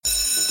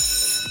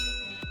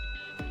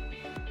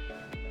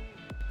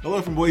Hello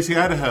from Boise,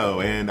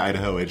 Idaho, and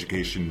Idaho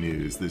Education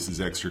News. This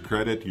is Extra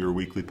Credit, your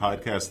weekly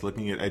podcast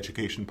looking at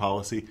education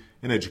policy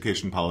and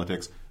education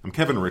politics. I'm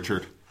Kevin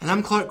Richert. And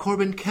I'm Clark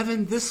Corbin.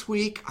 Kevin, this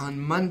week on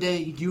Monday,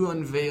 you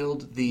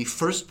unveiled the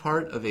first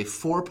part of a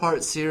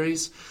four-part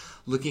series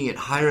looking at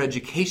higher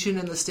education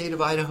in the state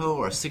of Idaho,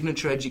 our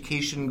signature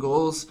education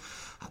goals,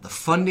 the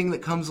funding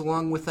that comes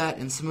along with that,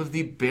 and some of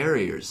the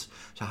barriers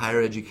to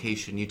higher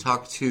education. You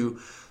talked to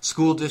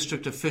school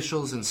district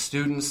officials and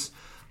students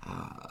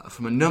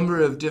from a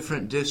number of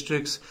different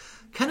districts.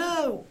 Kind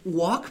of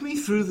walk me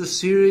through the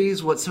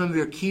series, what some of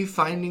your key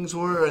findings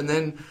were, and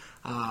then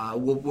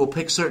we'll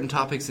pick certain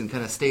topics and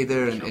kind of stay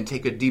there and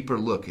take a deeper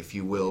look, if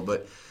you will.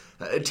 But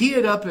tee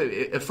it up.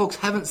 If folks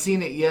haven't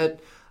seen it yet,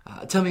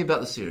 tell me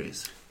about the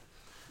series.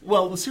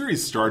 Well, the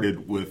series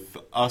started with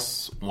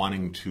us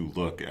wanting to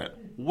look at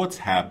what's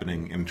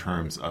happening in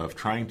terms of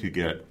trying to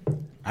get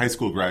high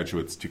school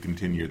graduates to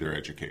continue their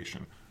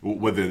education,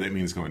 whether that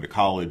means going to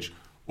college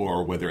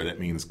or whether that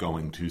means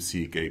going to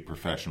seek a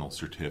professional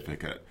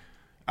certificate.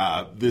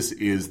 This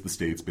is the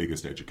state's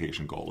biggest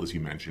education goal, as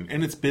you mentioned,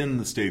 and it's been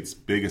the state's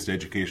biggest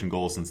education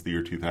goal since the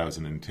year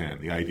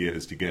 2010. The idea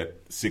is to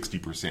get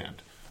 60%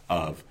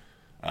 of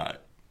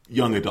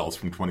young adults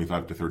from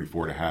 25 to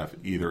 34 to have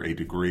either a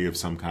degree of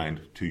some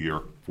kind,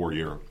 2-year,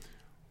 4-year,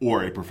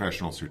 or a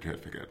professional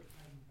certificate.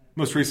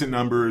 Most recent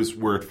numbers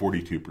were at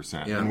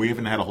 42%, and we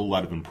haven't had a whole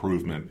lot of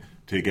improvement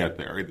to get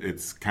there.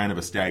 It's kind of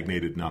a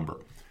stagnated number.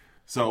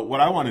 So what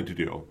I wanted to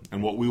do,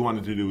 and what we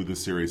wanted to do with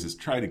this series, is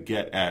try to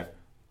get at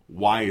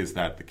why is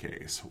that the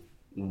case?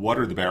 What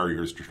are the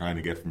barriers to trying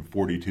to get from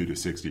 42 to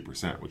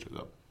 60%, which is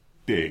a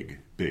big,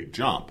 big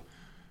jump?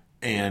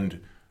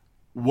 And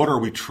what are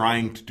we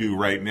trying to do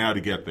right now to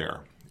get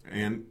there?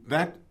 And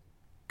that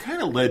kind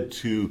of led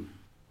to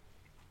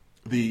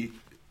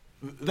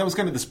that was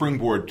kind of the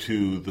springboard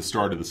to the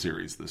start of the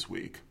series this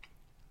week.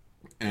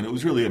 And it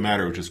was really a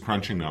matter of just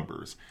crunching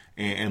numbers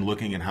and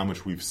looking at how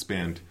much we've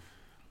spent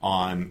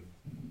on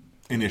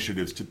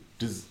initiatives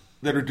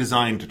that are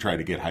designed to try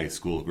to get high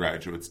school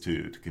graduates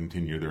to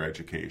continue their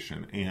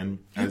education. And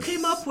you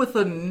came up with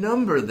a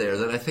number there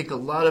that I think a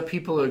lot of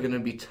people are going to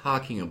be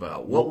talking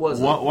about. What was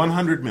it?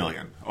 $100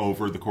 million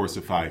over the course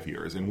of 5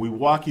 years. And we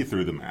walk you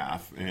through the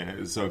math.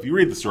 So if you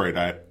read the story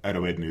at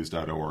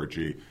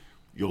idahoednews.org,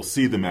 you'll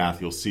see the math.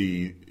 You'll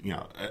see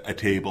a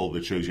table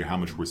that shows you how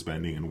much we're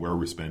spending and where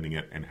we're spending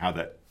it and how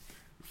that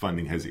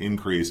funding has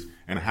increased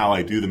and how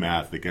I do the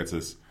math that gets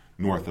us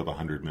north of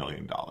 $100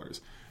 million.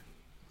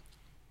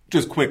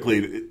 Just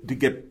quickly, to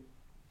get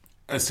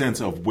a sense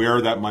of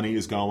where that money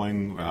is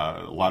going,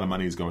 a lot of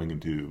money is going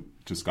into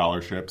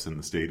scholarships, and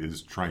the state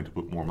is trying to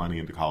put more money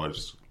into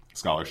college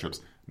scholarships.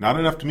 Not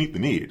enough to meet the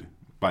need,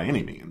 by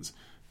any means,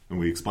 and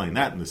we explain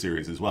that in the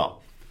series as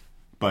well.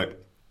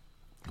 But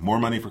more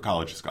money for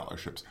college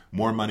scholarships,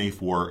 more money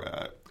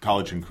for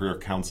college and career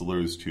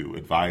counselors to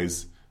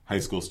advise high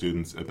school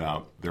students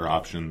about their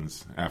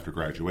options after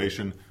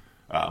graduation,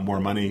 more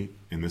money,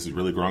 and this is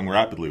really growing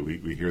rapidly.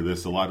 We hear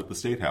this a lot at the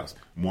State House.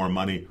 More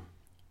money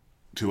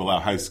to allow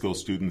high school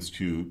students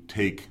to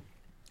take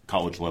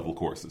college-level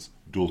courses,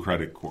 dual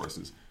credit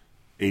courses,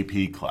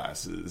 AP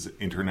classes,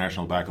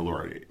 international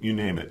baccalaureate, you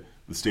name it.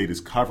 The state is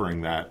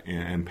covering that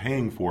and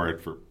paying for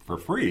it for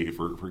free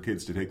for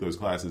kids to take those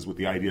classes with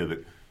the idea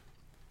that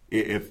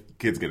if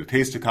kids get a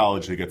taste of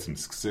college, they get some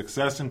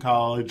success in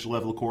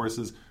college-level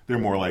courses, they're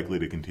more likely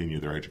to continue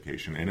their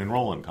education and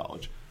enroll in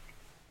college.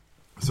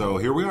 So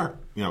here we are.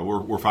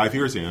 We're 5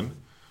 years in,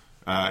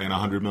 and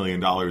 $100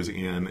 million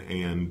in,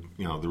 and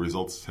the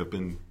results have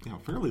been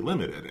fairly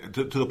limited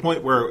to the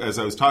point where, as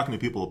I was talking to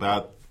people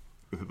about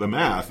the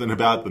math and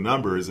about the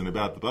numbers and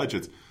about the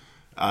budgets,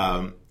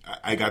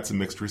 I got some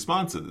mixed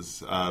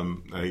responses.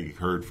 I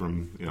heard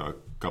from a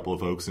couple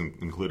of folks,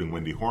 including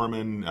Wendy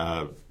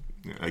Horman,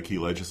 a key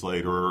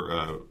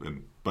legislator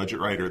and budget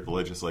writer at the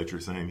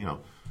legislature, saying,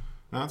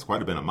 that's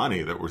quite a bit of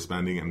money that we're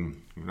spending,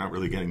 and we're not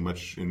really getting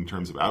much in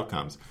terms of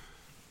outcomes.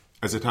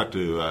 As I talked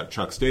to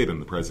Chuck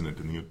Staten, the president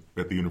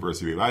at the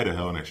University of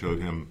Idaho, and I showed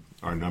him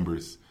our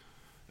numbers,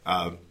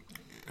 and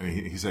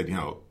he said,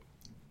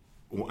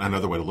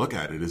 another way to look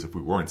at it is if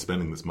we weren't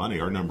spending this money,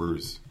 our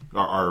numbers,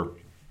 our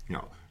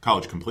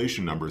college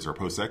completion numbers, our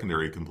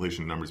post-secondary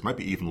completion numbers might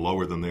be even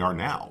lower than they are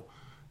now,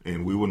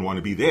 and we wouldn't want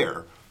to be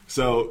there.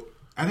 So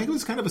I think it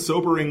was kind of a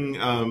sobering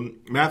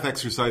math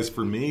exercise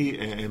for me,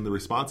 and the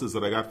responses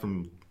that I got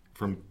from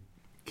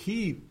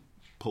key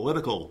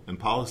political and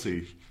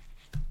policy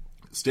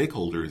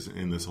stakeholders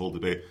in this whole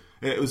debate,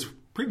 it was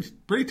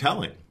pretty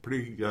telling,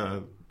 pretty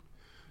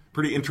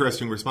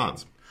interesting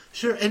response.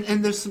 Sure,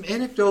 and there's some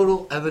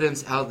anecdotal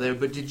evidence out there,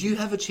 but did you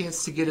have a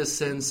chance to get a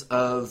sense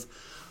of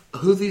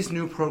who these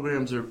new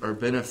programs are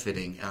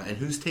benefiting and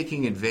who's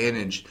taking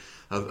advantage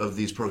of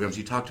these programs?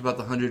 You talked about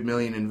the $100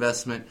 million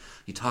investment.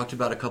 You talked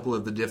about a couple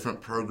of the different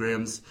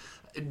programs.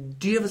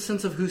 Do you have a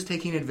sense of who's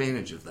taking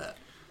advantage of that?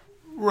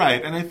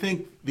 Right, and I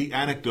think the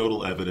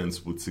anecdotal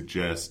evidence would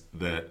suggest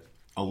that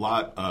a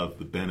lot of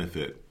the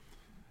benefit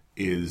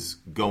is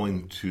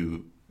going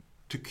to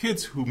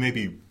kids who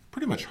maybe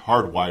pretty much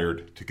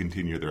hardwired to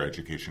continue their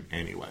education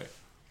anyway.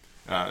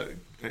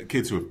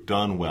 Kids who have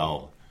done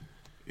well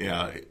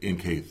in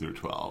K through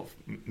 12,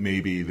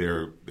 maybe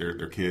they're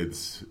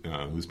kids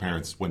whose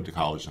parents went to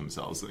college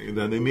themselves.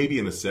 They may be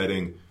in a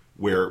setting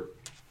where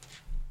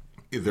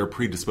they're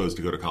predisposed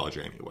to go to college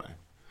anyway.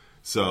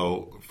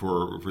 So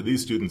for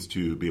these students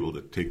to be able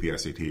to take the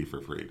SAT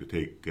for free, to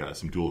take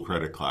some dual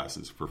credit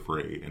classes for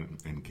free,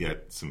 and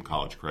get some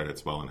college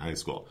credits while in high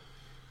school,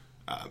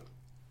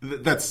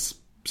 that's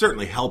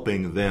certainly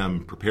helping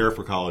them prepare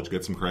for college,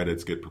 get some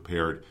credits, get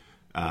prepared,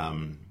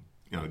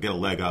 get a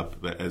leg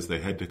up as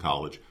they head to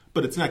college.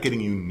 But it's not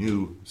getting you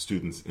new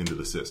students into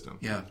the system.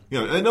 Yeah.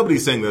 And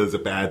nobody's saying that it's a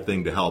bad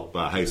thing to help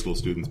high school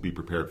students be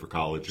prepared for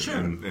college Sure.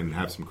 and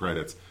have some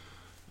credits.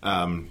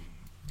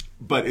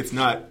 But it's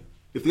not.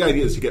 If the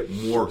idea is to get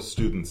more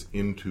students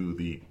into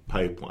the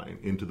pipeline,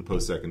 into the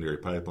post-secondary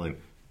pipeline,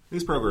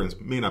 these programs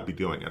may not be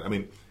doing it. I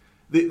mean,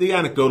 the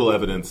anecdotal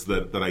evidence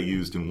that I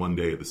used in one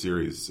day of the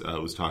series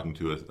was talking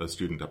to a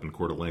student up in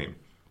Coeur d'Alene.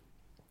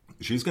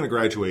 She's going to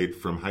graduate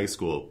from high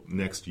school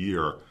next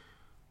year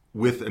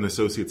with an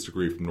associate's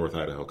degree from North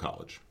Idaho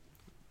College.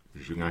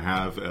 She's going to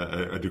have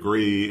a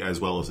degree as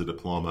well as a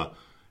diploma.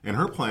 And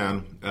her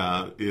plan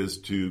is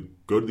to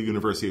go to the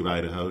University of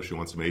Idaho. She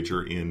wants to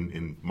major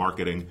in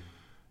marketing.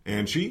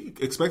 And she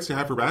expects to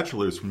have her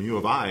bachelor's from U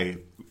of I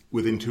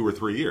within 2 or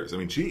 3 years. I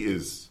mean, she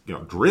is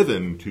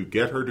driven to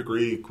get her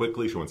degree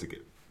quickly. She wants to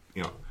get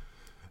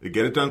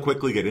it done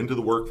quickly, get into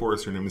the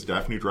workforce. Her name is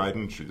Daphne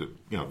Dryden. She's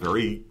a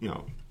very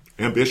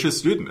ambitious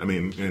student. I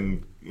mean,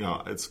 and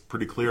it's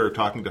pretty clear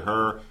talking to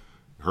her.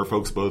 Her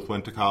folks both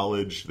went to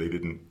college. They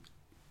didn't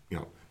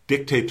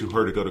dictate to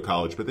her to go to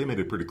college, but they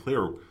made it pretty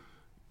clear.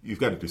 You've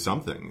got to do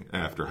something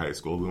after high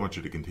school. We want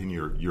you to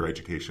continue your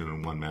education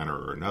in one manner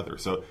or another.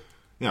 So,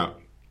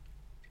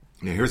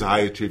 here's a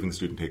high-achieving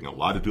student taking a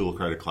lot of dual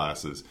credit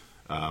classes,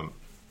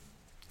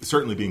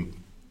 certainly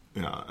being,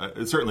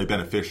 certainly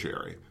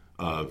beneficiary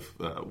of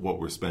what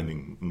we're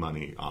spending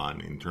money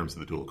on in terms of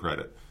the dual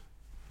credit.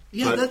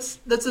 Yeah, that's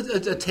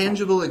a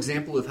tangible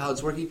example of how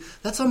it's working.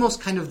 That's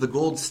almost kind of the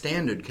gold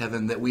standard,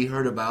 Kevin, that we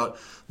heard about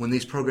when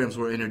these programs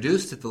were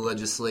introduced at the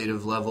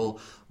legislative level,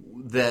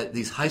 that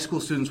these high school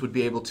students would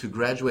be able to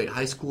graduate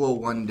high school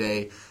one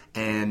day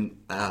and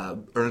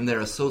earn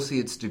their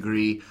associate's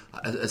degree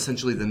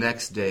essentially the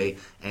next day,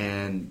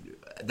 and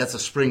that's a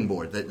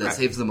springboard that right.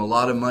 Saves them a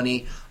lot of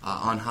money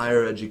on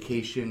higher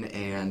education,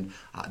 and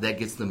that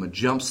gets them a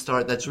jump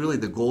start. That's really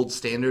the gold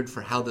standard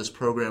for how this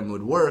program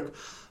would work.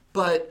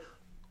 But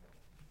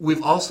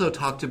we've also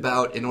talked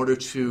about, in order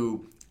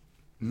to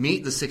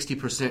meet the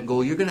 60%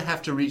 goal, you're going to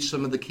have to reach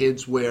some of the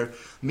kids where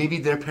maybe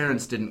their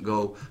parents didn't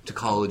go to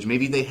college.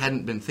 Maybe they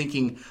hadn't been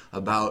thinking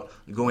about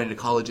going to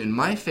college. And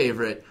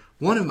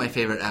one of my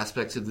favorite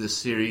aspects of this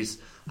series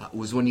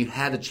was when you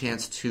had a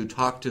chance to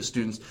talk to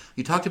students.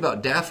 You talked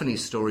about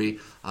Daphne's story,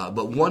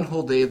 but one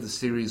whole day of the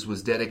series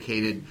was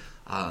dedicated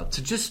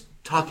to just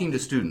talking to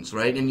students,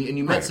 right? And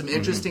you met some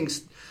interesting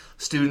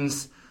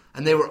students.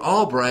 And they were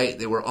all bright,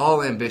 they were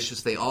all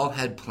ambitious, they all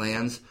had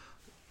plans,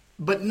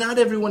 but not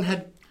everyone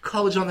had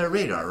college on their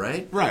radar,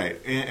 right? Right,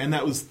 and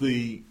that was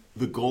the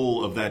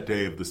goal of that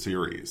day of the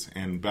series.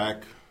 And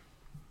back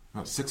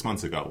 6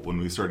 months ago, when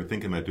we started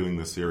thinking about doing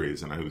this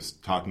series, and I was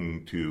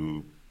talking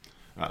to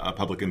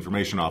public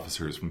information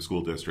officers from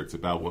school districts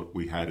about what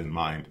we had in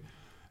mind,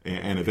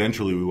 and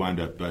eventually we wound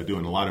up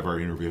doing a lot of our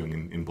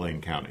interviewing in Blaine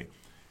County.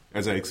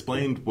 As I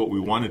explained what we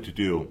wanted to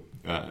do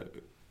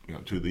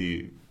to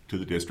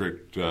the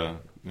district,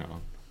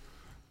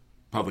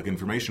 public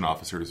information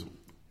officers,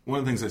 one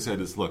of the things I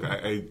said is, look,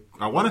 I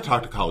want to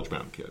talk to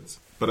college-bound kids,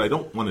 but I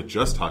don't want to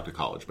just talk to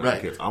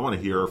college-bound kids. I want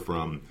to hear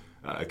from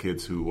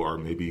kids who are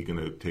maybe going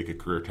to take a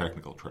career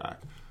technical track,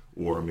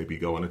 or maybe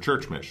go on a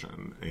church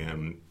mission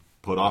and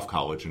put off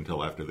college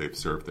until after they've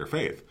served their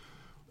faith.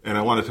 And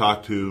I want to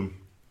talk to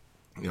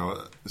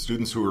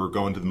students who are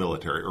going to the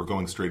military or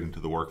going straight into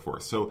the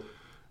workforce. So,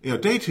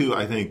 day 2,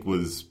 I think,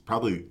 was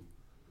probably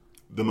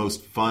the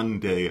most fun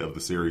day of the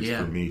series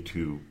for me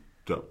to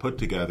put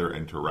together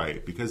and to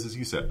write, because, as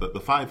you said, the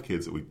 5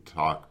 kids that we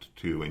talked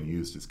to and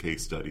used as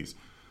case studies,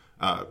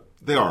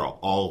 they are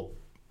all,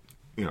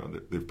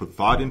 they've put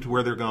thought into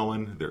where they're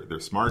going. They're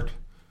smart.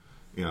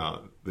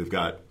 They've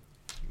got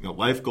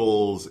life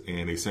goals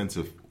and a sense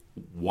of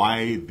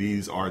why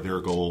these are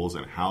their goals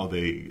and how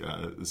they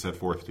set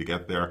forth to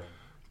get there.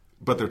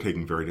 But they're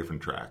taking very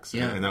different tracks,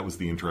 and that was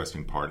the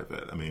interesting part of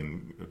it. I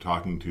mean,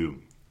 talking to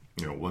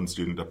one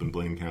student up in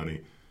Blaine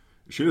County,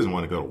 she doesn't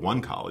want to go to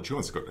one college. She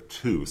wants to go to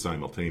 2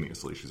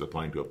 simultaneously. She's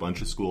applying to a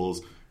bunch of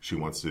schools. She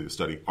wants to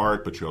study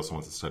art, but she also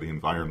wants to study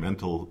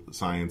environmental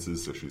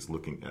sciences. So she's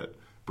looking at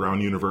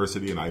Brown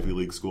University, an Ivy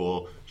League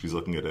school. She's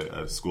looking at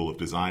a school of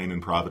design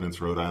in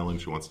Providence, Rhode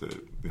Island. She wants to,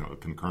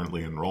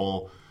 concurrently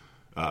enroll.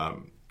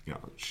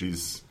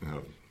 She's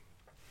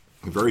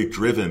very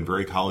driven,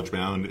 very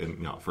college-bound,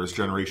 and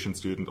first-generation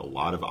student. A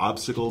lot of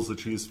obstacles that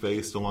she's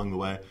faced along the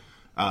way.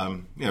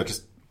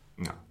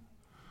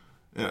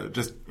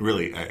 just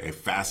really a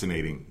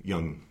fascinating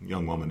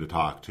young woman to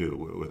talk to,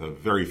 with a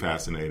very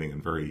fascinating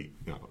and very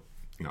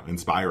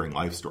inspiring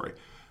life story.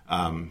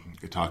 I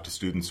talked to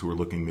students who are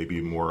looking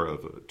maybe more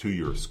of a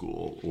 2-year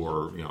school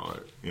or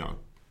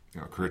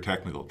career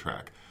technical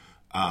track.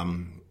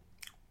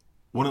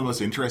 One of the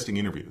most interesting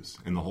interviews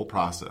in the whole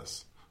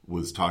process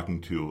was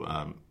talking to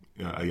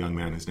a young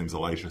man. His name's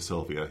Elijah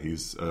Sylvia.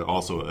 He's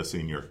also a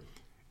senior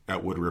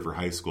at Wood River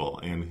High School,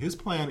 and his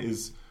plan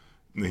is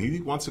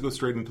he wants to go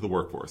straight into the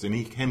workforce, and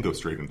he can go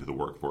straight into the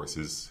workforce.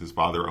 His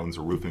father owns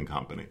a roofing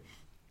company,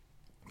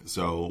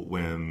 so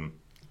when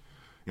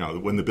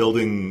the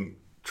building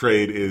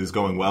trade is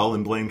going well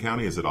in Blaine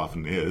County, as it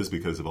often is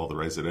because of all the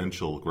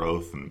residential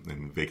growth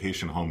and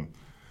vacation home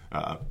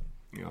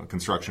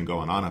construction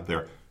going on up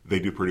there, they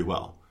do pretty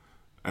well.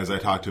 As I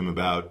talked to him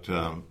about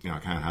kind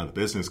of how the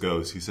business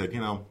goes, he said,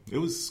 it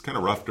was kind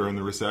of rough during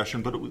the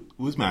recession, but it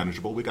was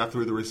manageable. We got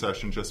through the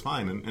recession just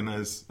fine. And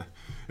as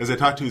I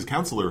talked to his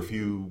counselor a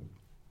few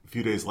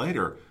days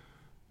later,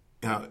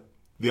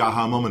 the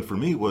aha moment for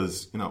me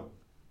was,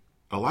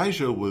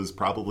 Elijah was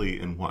probably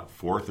in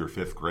fourth or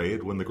fifth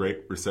grade when the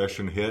Great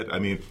Recession hit. I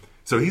mean,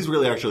 so he's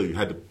really actually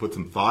had to put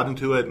some thought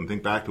into it and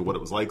think back to what it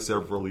was like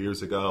several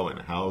years ago and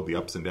how the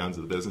ups and downs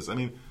of the business. I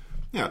mean,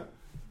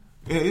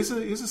 he's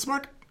a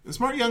smart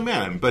young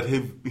man, but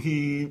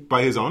he,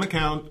 by his own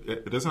account,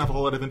 doesn't have a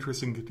whole lot of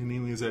interest in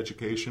continuing his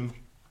education.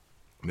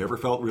 Never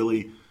felt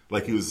really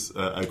like he was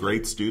a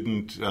great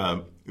student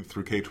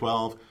through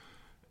K-12,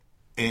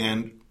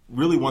 and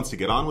really wants to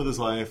get on with his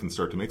life and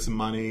start to make some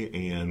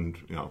money and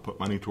put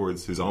money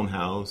towards his own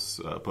house,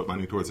 put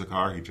money towards a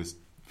car. He just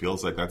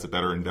feels like that's a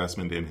better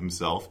investment in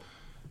himself.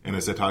 And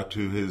as I talked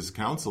to his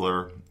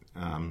counselor,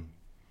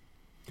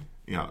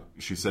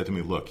 she said to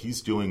me, "Look,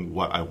 he's doing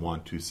what I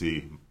want to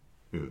see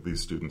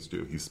these students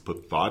do. He's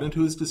put thought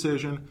into his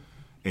decision,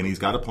 and he's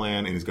got a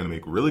plan, and he's going to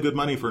make really good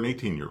money for an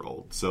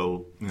 18-year-old."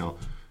 So,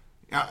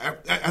 I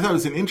thought it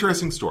was an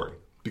interesting story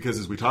because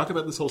as we talk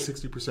about this whole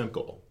 60%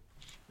 goal,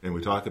 and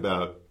we talk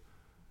about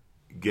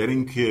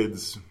getting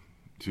kids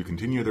to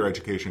continue their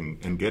education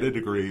and get a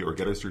degree or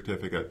get a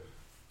certificate,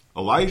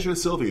 Elijah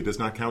Sylvia does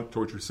not count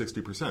towards your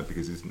 60%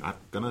 because he's not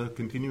going to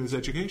continue his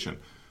education.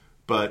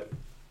 But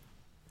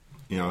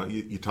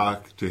you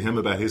talk to him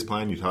about his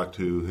plan. You talk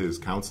to his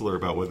counselor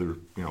about whether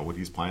what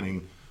he's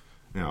planning,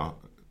 it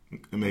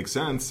makes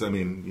sense. I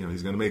mean,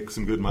 he's going to make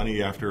some good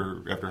money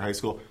after high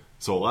school.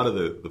 So a lot of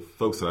the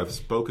folks that I've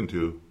spoken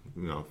to,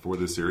 for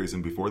this series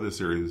and before this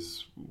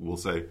series, will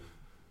say,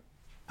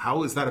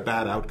 how is that a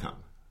bad outcome?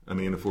 I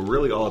mean, if we're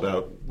really all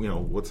about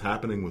what's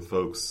happening with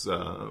folks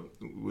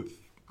with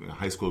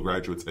high school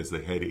graduates as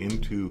they head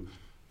into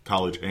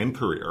college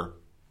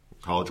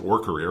or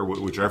career,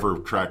 whichever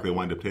track they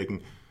wind up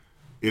taking.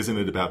 Isn't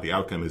it about the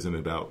outcome? Isn't it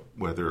about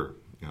whether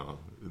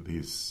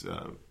these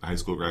high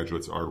school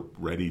graduates are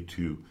ready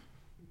to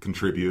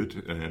contribute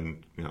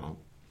and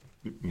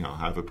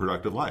have a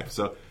productive life?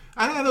 So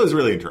I thought it was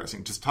really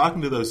interesting, just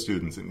talking to those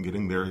students and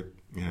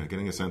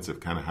getting a sense of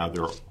kind of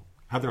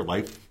how their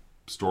life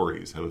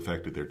stories have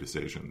affected their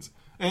decisions,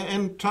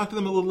 and talk to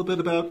them a little bit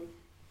about: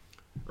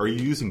 are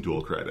you using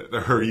dual credit?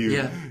 Are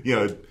you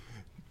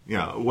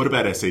what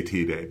about SAT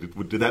day?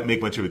 Did that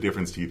make much of a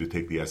difference to you to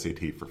take the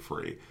SAT for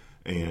free?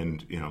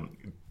 And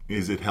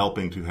is it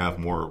helping to have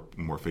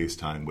more face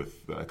time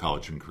with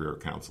college and career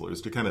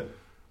counselors to kind of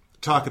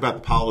talk about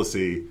the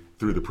policy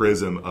through the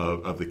prism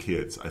of the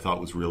kids? I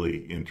thought was really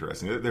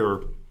interesting. They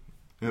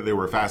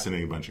were a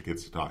fascinating bunch of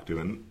kids to talk to,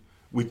 and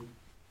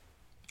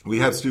we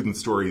have student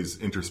stories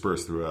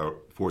interspersed throughout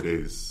 4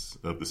 days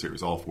of the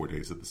series, all 4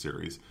 days of the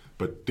series.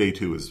 But day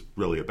 2 is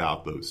really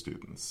about those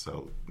students.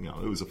 So,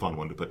 it was a fun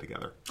one to put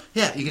together.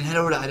 Yeah, you can head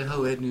over to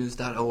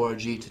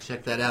idahoednews.org to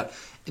check that out.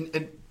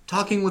 And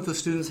talking with the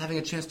students, having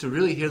a chance to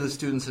really hear the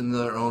students in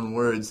their own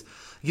words,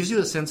 gives you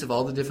a sense of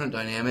all the different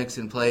dynamics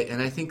in play.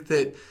 And I think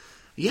that,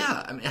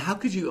 how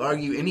could you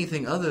argue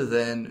anything other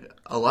than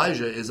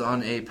Elijah is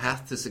on a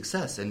path to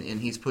success, and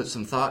he's put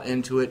some thought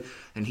into it,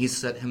 and he's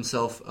set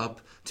himself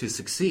up to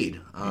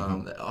succeed.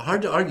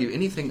 Hard to argue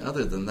anything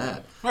other than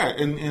that. Right,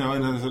 and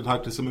as I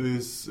talk to some of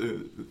these,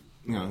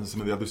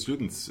 some of the other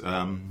students,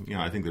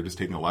 I think they're just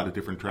taking a lot of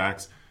different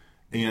tracks.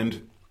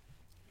 And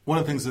one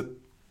of the things that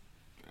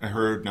I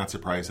heard, not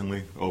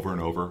surprisingly, over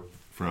and over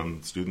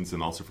from students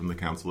and also from the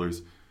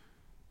counselors,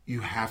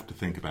 you have to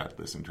think about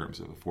this in terms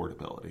of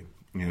affordability.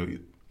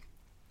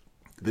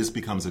 This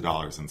becomes a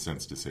dollars and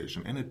cents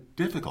decision, and a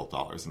difficult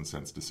dollars and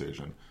cents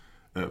decision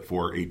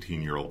for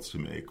 18-year-olds to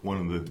make. One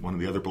of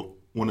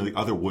the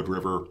other Wood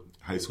River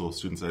High School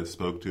students I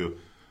spoke to,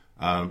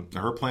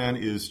 her plan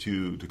is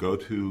to go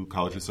to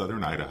College of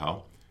Southern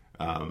Idaho.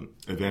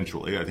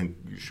 Eventually, I think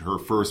her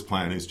first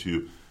plan is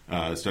to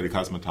study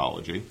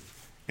cosmetology,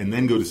 and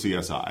then go to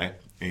CSI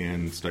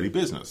and study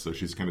business. So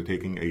she's kind of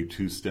taking a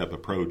 2-step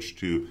approach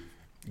to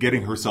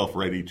getting herself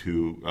ready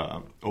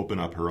to open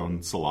up her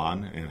own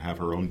salon and have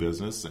her own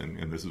business,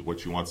 and this is what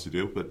she wants to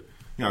do. But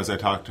as I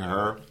talked to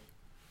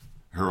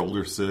her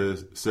older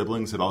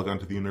siblings had all gone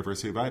to the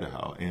University of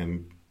Idaho,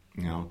 and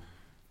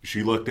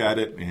she looked at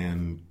it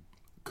and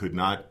could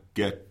not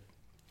get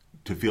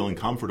to feeling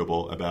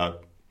comfortable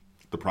about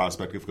the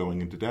prospect of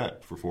going into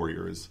debt for 4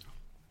 years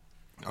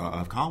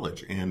of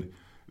college. And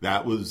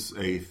that was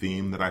a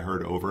theme that I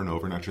heard over and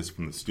over, not just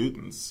from the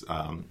students.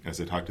 As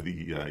I talked to the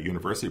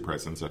university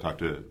presidents, I talked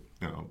to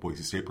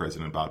Boise State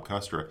President Bob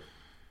Custra.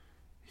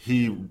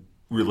 He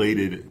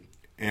related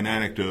an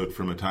anecdote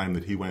from a time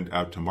that he went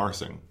out to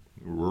Marsing,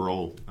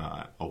 rural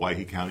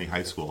Owyhee County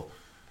High School,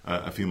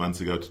 a few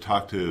months ago to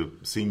talk to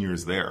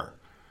seniors there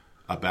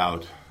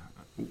about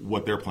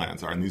what their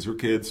plans are. And these were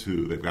kids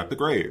who, they've got the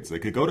grades, they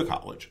could go to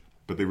college,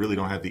 but they really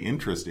don't have the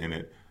interest in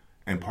it.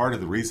 And part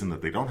of the reason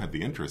that they don't have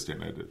the interest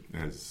in it,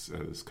 as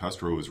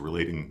Custro was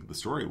relating the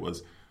story,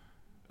 was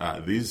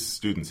these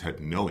students had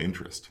no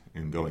interest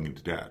in going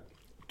into debt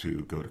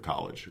to go to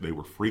college. They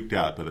were freaked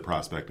out by the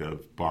prospect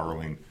of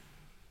borrowing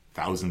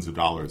thousands of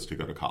dollars to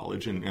go to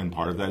college, and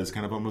part of that is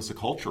kind of almost a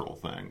cultural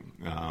thing.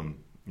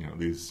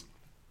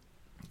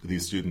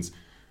 These students,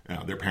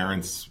 their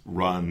parents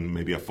run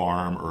maybe a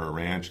farm or a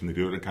ranch, and they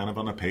do it kind of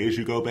on a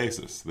pay-as-you-go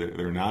basis.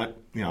 They're not,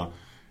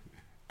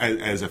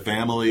 as a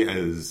family,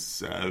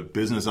 as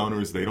business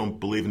owners, they don't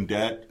believe in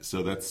debt,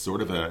 so that's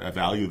sort of a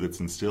value that's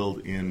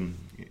instilled in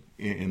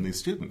these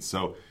students.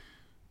 So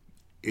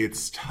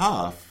it's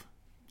tough.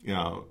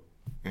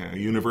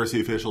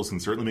 University officials can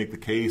certainly make the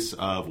case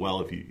of,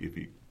 well, if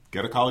you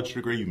get a college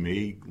degree, you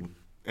may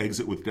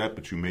exit with debt,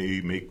 but you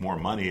may make more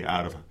money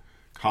out of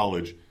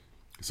college.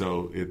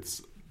 So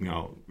it's,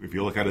 if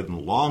you look at it in the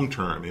long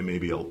term, it may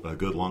be a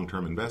good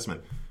long-term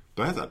investment.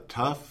 But that's a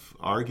tough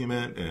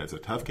argument, and it's a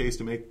tough case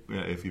to make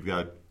if you've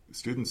got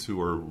students who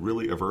are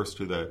really averse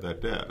to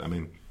that debt. I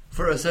mean,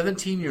 for a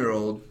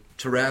 17-year-old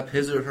to wrap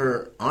his or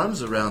her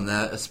arms around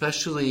that,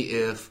 especially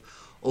if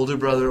older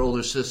brother,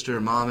 older sister,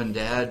 mom and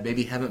dad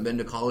maybe haven't been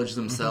to college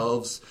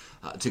themselves,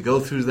 to go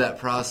through that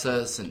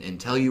process and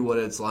tell you what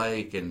it's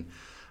like. And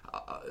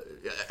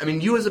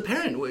you as a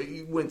parent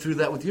went through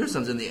that with your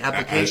sons in the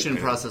application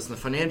process and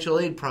the financial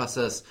aid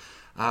process.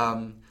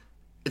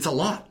 It's a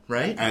lot,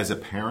 right? As a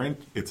parent,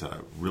 it's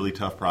a really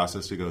tough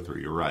process to go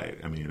through. You're right.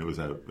 I mean, it was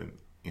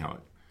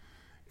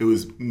it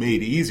was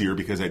made easier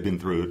because I'd been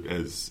through it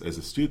as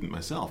a student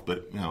myself.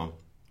 But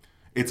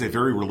it's a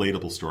very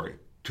relatable story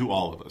to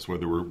all of us,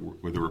 whether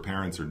we're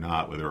parents or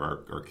not, whether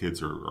our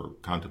kids are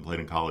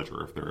contemplating college,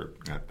 or if they're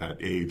at that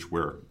age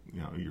where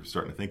you're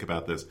starting to think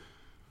about this,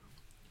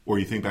 or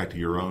you think back to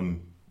your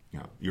own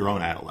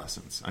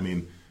adolescence. I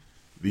mean,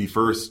 the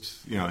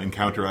first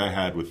encounter I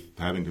had with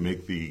having to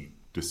make the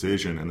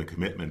decision and the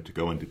commitment to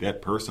go into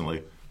debt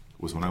personally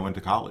was when I went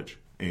to college,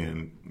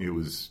 and it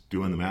was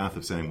doing the math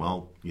of saying,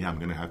 well, yeah, I'm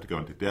going to have to go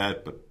into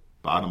debt, but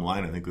bottom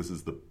line, I think this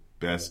is the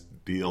best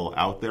deal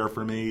out there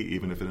for me,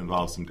 even if it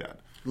involves some debt.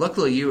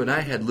 Luckily, you and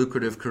I had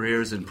lucrative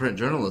careers in print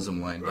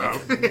journalism lined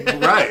up.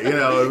 Right.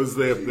 It was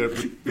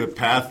the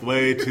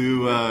pathway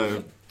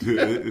to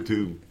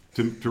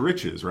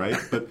riches, right?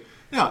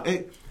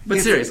 But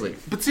seriously,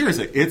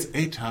 it's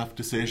a tough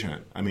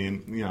decision. I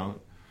mean,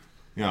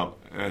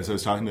 as I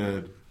was talking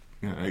to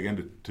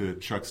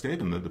Chuck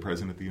Staben, the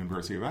president of the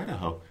University of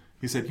Idaho,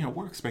 he said,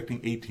 we're expecting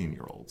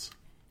 18-year-olds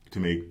to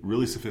make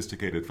really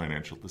sophisticated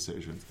financial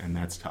decisions, and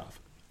that's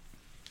tough.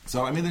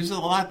 So, there's a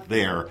lot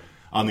there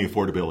on the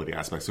affordability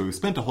aspect. So we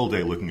spent a whole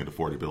day looking at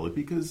affordability,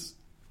 because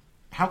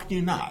how can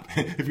you not?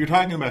 If you're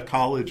talking about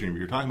college and if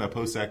you're talking about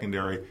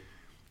post-secondary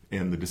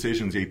and the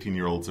decisions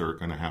 18-year-olds are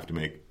going to have to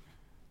make,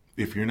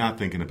 if you're not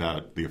thinking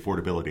about the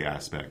affordability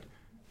aspect,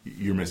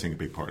 you're missing a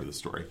big part of the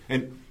story.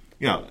 And,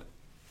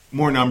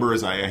 more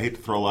numbers. I hate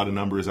to throw a lot of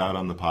numbers out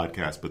on the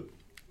podcast, but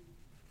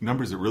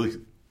numbers that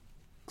really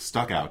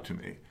stuck out to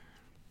me.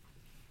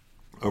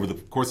 Over the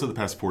course of the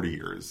past 40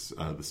 years,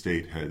 the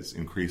state has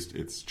increased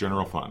its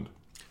general fund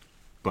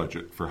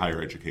budget for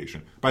higher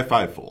education by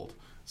 5-fold.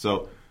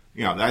 So,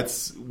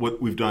 that's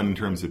what we've done in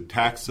terms of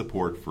tax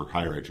support for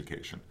higher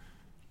education.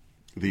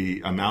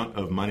 The amount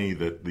of money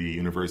that the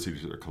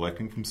universities are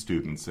collecting from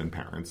students and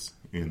parents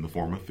in the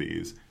form of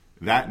fees,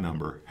 that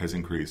number has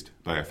increased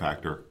by a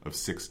factor of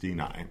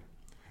 69.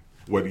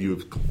 What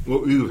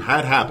you've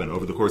had happen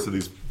over the course of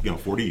these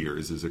 40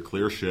 years is a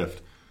clear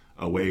shift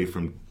away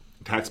from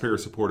taxpayer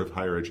support of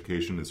higher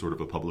education as sort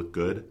of a public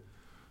good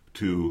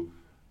to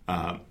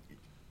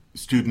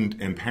student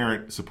and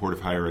parent support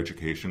of higher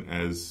education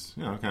as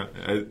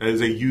as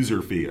a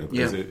user fee,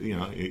 as a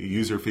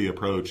user fee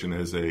approach, and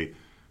as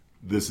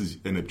this is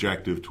an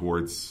objective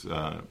towards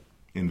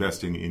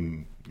investing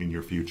in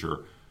your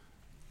future.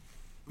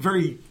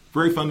 Very,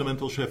 very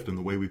fundamental shift in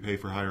the way we pay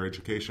for higher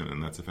education,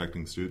 and that's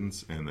affecting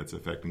students and that's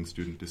affecting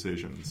student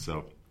decisions.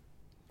 So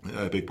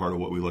a big part of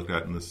what we looked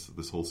at in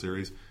this whole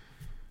series.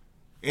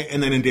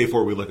 And then in day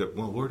 4, we look at,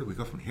 where do we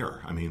go from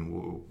here?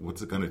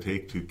 What's it going to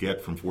take to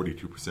get from 42%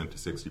 to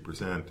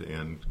 60%?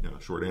 And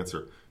short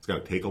answer, it's going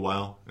to take a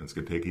while, and it's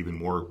going to take even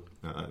more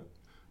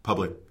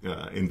public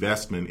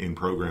investment in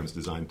programs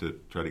designed to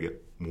try to get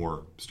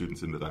more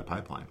students into that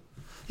pipeline.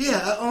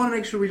 Yeah, I want to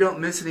make sure we don't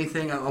miss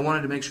anything. I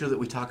wanted to make sure that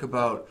we talk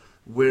about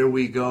where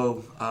we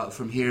go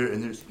from here,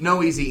 and there's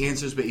no easy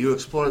answers, but you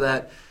explore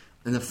that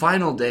in the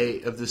final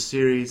day of the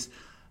series.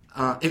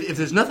 If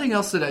there's nothing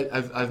else that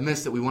I've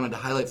missed that we wanted to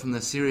highlight from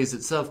the series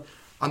itself,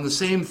 on the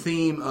same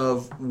theme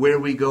of where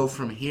we go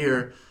from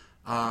here,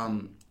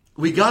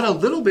 we got a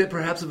little bit,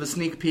 perhaps, of a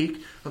sneak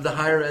peek of the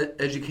higher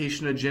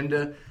education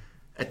agenda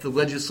at the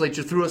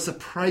legislature through a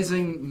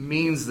surprising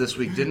means this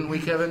week, didn't we,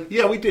 Kevin?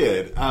 Yeah, we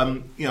did.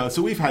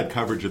 So we've had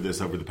coverage of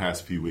this over the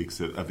past few weeks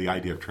of the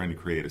idea of trying to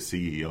create a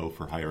CEO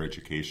for higher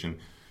education,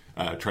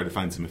 try to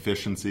find some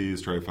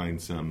efficiencies, try to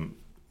find some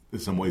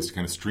ways to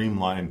kind of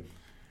streamline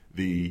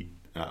the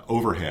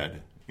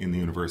overhead in the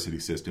university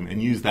system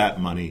and use that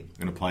money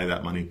and apply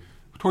that money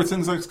towards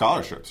things like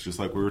scholarships, just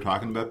like we were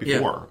talking about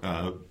before.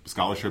 Yeah.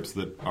 Scholarships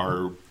that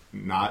are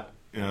not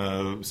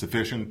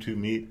sufficient to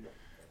meet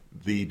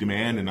the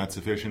demand and not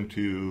sufficient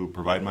to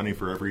provide money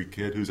for every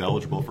kid who's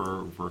eligible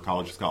for a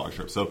college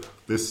scholarship. So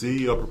this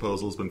CEO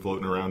proposal has been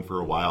floating around for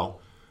a while.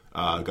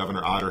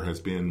 Governor Otter has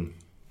been,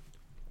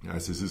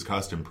 as is his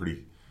custom,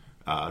 pretty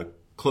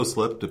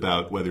close-lipped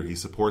about whether he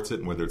supports it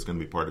and whether it's going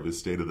to be part of his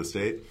State of the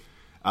State.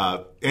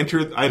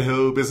 Enter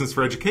Idaho Business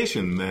for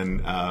Education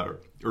then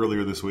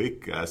earlier this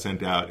week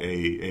sent out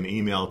an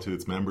email to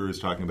its members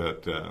talking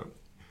about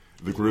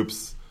the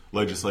group's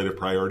legislative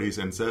priorities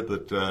and said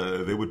that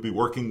they would be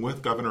working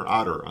with Governor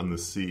Otter on the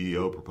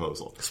CEO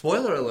proposal.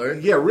 Spoiler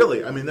alert. Yeah,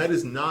 really. I mean, that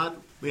is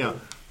not,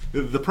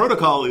 the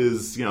protocol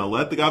is,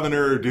 let the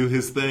governor do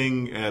his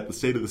thing at the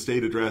State of the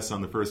State address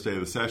on the first day of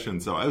the session.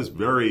 So I was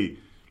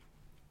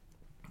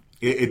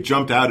it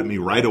jumped out at me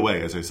right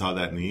away as I saw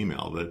that in the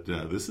email that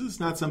this is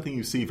not something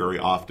you see very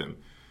often.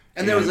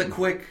 And there was a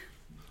quick,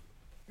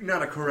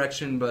 not a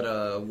correction, but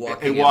a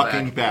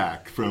walking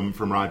back from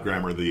Rod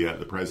Grammer,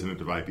 the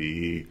president of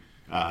IBE.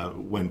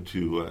 Went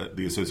to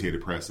the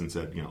Associated Press and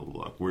said,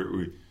 look,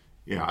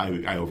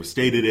 I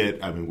overstated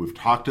it. I mean, we've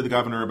talked to the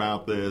governor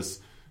about this.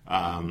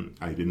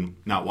 I did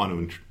not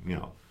want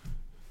to,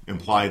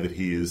 imply that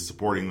he is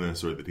supporting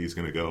this or that he's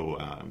going to go,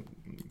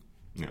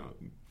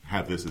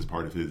 have this as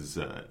part of his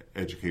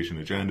education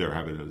agenda or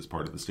have it as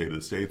part of the State of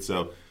the State.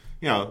 So,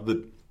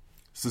 the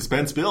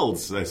suspense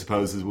builds, I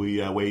suppose, as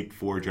we wait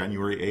for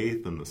January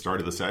 8th and the start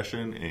of the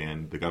session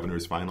and the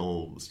governor's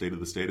final State of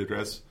the State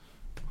address.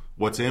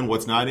 What's in,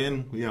 what's not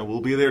in,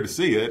 we'll be there to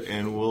see it,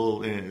 and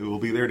we'll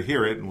be there to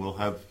hear it, and we'll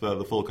have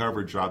the full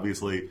coverage,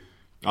 obviously,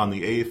 on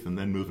the 8th and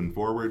then moving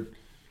forward.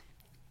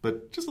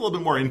 But just a little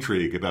bit more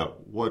intrigue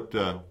about what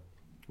to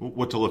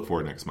look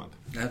for next month.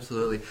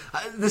 Absolutely.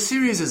 The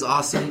series is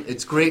awesome.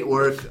 It's great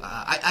work.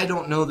 I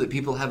don't know that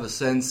people have a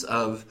sense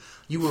of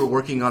you were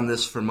working on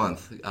this for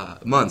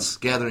months,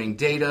 gathering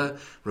data,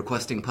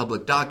 requesting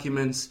public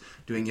documents,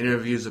 doing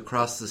interviews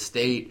across the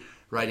state,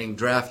 writing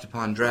draft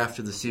upon draft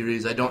of the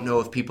series. I don't know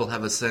if people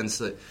have a sense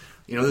that,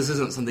 this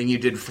isn't something you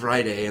did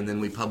Friday and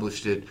then we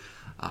published it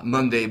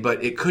Monday,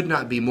 but it could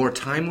not be more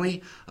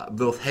timely,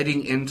 both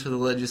heading into the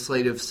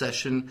legislative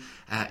session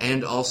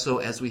and also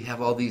as we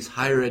have all these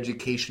higher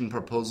education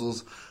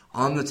proposals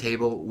on the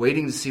table,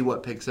 waiting to see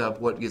what picks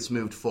up, what gets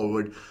moved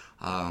forward.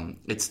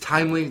 It's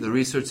timely. The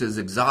research is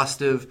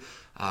exhaustive.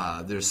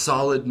 There's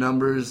solid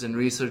numbers and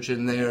research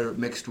in there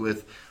mixed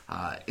with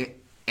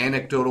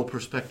anecdotal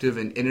perspective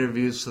and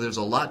interviews, so there's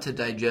a lot to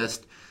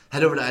digest.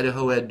 Head over to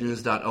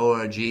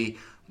idahoednews.org.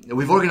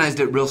 We've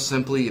organized it real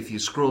simply. If you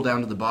scroll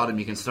down to the bottom,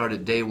 you can start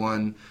at day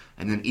 1,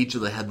 and then each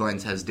of the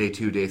headlines has day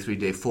 2, day 3,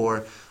 day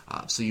 4,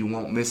 so you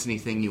won't miss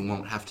anything. You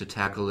won't have to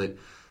tackle it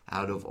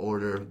out of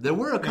order. There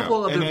were a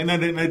couple other...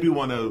 And I do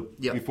want to,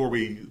 before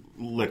we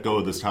let go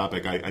of this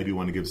topic, I do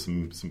want to give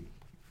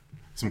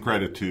some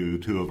credit to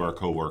 2 of our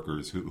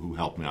co-workers who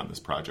helped me on this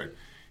project.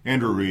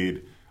 Andrew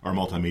Reed, our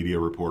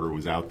multimedia reporter,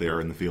 was out there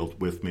in the field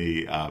with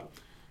me.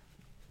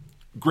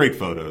 Great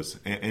photos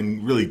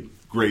and really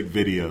great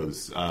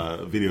videos,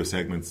 video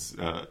segments.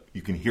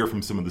 You can hear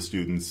from some of the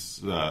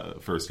students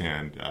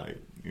firsthand.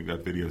 You've got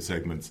video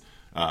segments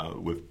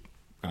with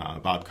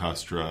Bob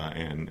Costra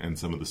and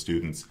some of the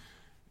students,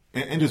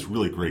 and just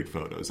really great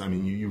photos. I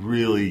mean, you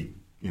really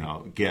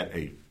get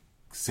a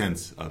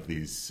sense of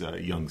these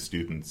young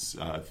students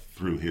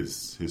through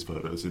his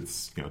photos.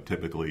 It's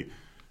typically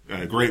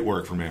great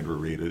work from Andrew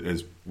Reed,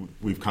 as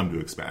we've come to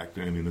expect.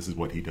 I mean, this is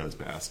what he does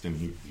best, and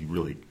he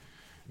really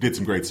did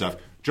some great stuff.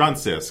 John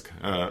Sisk,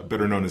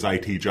 better known as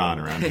IT John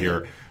around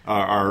here,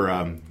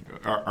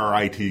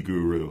 our IT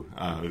guru,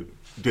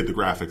 did the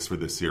graphics for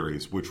this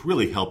series, which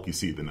really help you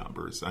see the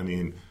numbers. I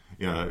mean,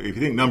 if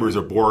you think numbers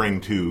are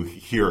boring to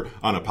hear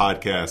on a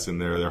podcast and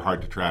they're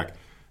hard to track,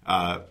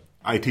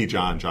 IT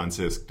John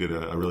Sisk, did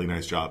a really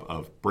nice job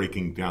of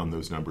breaking down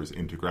those numbers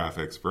into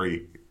graphics.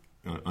 Very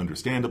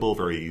understandable,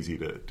 very easy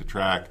to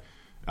track.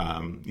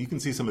 You can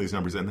see some of these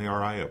numbers, and they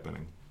are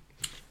eye-opening.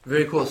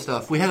 Very cool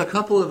stuff. We had a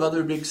couple of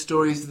other big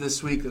stories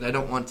this week that I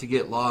don't want to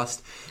get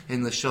lost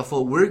in the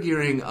shuffle. We're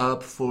gearing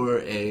up for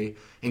a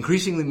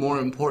increasingly more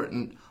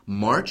important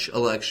March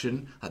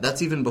election.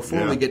 That's even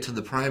before we get to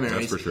the primaries.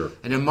 That's for sure.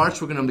 And in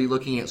March, we're going to be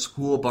looking at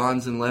school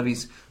bonds and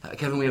levies.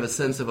 Kevin, we have a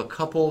sense of a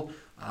couple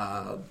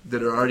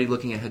that are already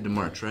looking ahead to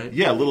March, right?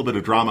 Yeah, a little bit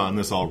of drama on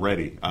this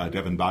already.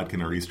 Devin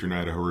Bodkin, our Eastern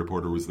Idaho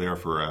reporter, was there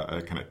for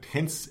a kind of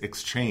tense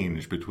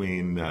exchange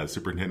between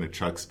Superintendent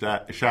Chuck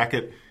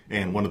Shackett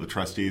and one of the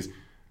trustees.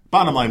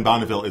 Bottom line,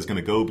 Bonneville is going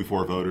to go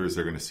before voters.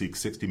 They're going to seek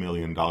 $60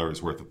 million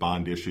worth of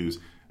bond issues.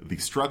 The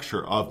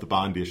structure of the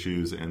bond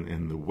issues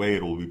and the way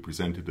it will be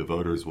presented to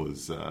voters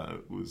was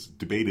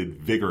debated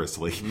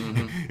vigorously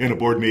in a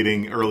board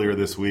meeting earlier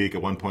this week.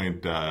 At one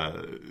point,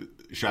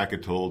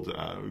 Shackett told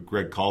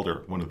Greg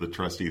Calder, one of the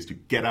trustees, to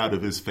get out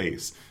of his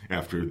face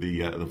after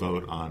the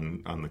vote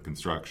on the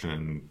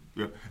construction,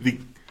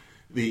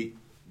 the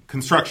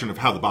construction of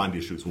how the bond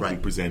issues will be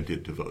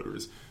presented to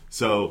voters.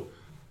 So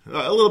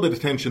a little bit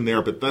of tension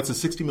there, but that's a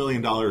 $60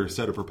 million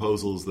set of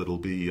proposals that'll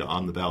be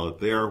on the ballot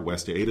there.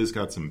 West Ada's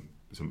got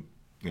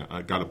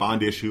got a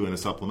bond issue and a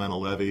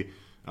supplemental levy.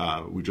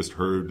 We just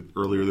heard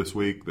earlier this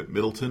week that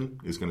Middleton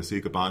is going to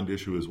seek a bond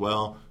issue as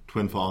well.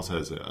 Twin Falls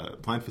has a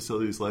plant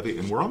facilities levy,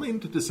 and we're only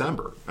into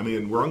December. I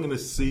mean, we're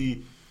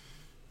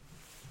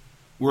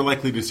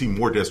likely to see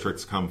more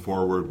districts come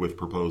forward with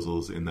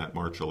proposals in that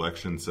March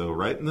election. So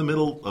right in the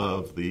middle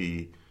of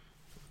the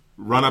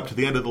run up to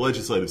the end of the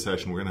legislative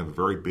session, we're going to have a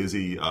very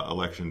busy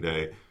election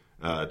day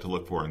to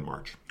look for in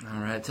March. All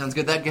right, sounds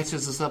good. That gets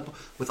us up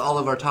with all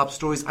of our top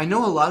stories. I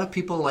know a lot of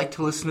people like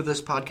to listen to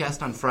this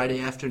podcast on Friday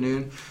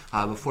afternoon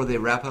before they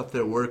wrap up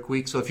their work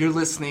week. So if you're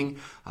listening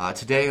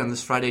today on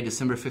this Friday,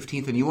 December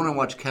 15th, and you want to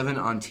watch Kevin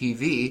on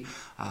TV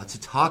to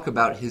talk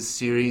about his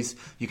series,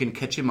 you can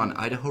catch him on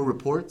Idaho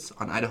Reports,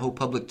 on Idaho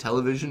Public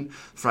Television,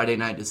 Friday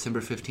night, December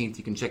 15th.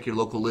 You can check your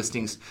local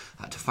listings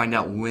to find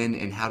out when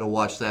and how to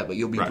watch that, but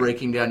you'll be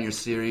breaking down your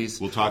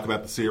series. We'll talk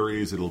about the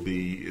series.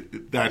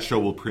 That show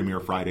will premiere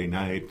Friday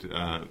night.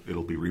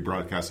 It'll be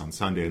rebroadcast on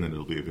Sunday, and then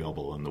it'll be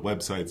available on the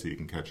website, so you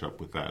can catch up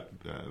with that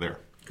there.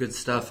 Good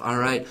stuff. All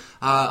right.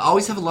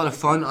 Always have a lot of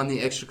fun on the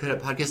Extra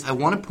Credit Podcast. I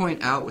want to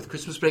point out, with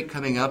Christmas break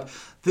coming up,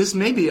 this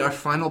may be our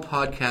final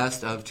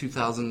podcast of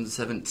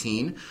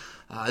 2017.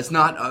 It's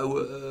not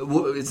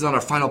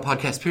our final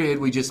podcast period.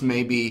 We just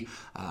may be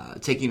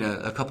taking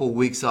a couple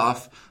weeks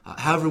off.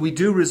 However, we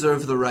do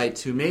reserve the right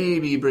to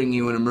maybe bring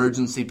you an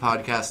emergency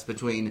podcast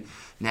between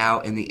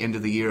now and the end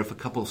of the year if a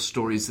couple of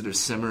stories that are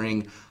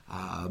simmering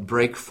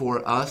break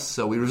for us.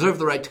 So we reserve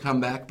the right to come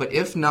back. But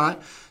if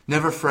not,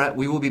 never fret.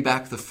 We will be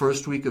back the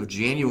first week of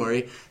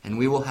January, and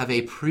we will have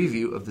a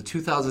preview of the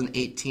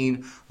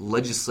 2018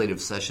 legislative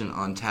session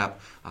on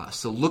tap.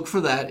 So look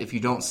for that if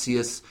you don't see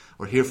us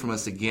or hear from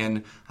us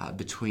again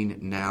between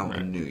now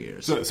and New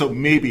Year's. So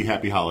maybe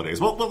happy holidays.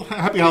 Well,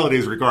 happy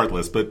holidays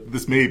regardless, but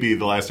this may be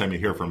the last time you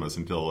hear from us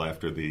until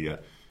after the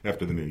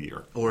new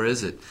year. Or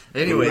is it?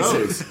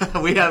 Anyways,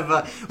 we have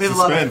a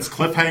lot of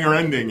cliffhanger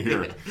ending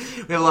here.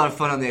 We have a lot of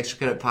fun on the Extra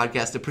Credit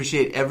Podcast.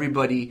 Appreciate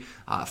everybody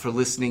for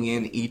listening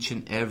in each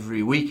and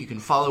every week. You can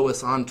follow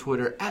us on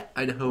Twitter at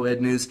Idaho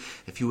Ed News.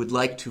 If you would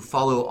like to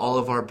follow all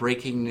of our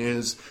breaking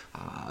news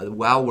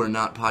while we're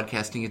not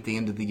podcasting at the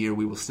end of the year,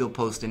 we will still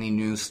post any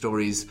news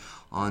stories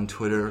on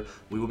Twitter.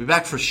 We will be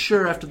back for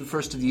sure after the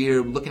first of the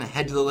year, looking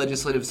ahead to the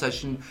legislative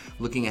session,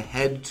 looking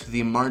ahead to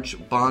the March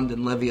bond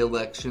and levy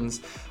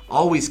elections,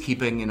 always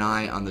keeping an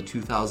eye on the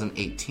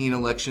 2018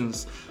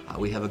 elections.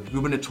 We have a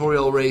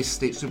gubernatorial race,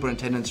 state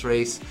superintendent's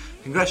race,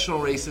 congressional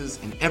races,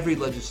 and every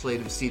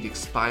legislative seat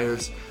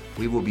expires.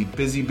 We will be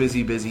busy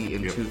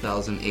in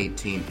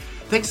 2018.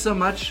 Thanks so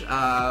much.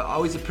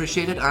 Always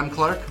appreciate it. I'm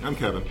Clark. I'm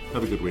Kevin.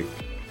 Have a good week.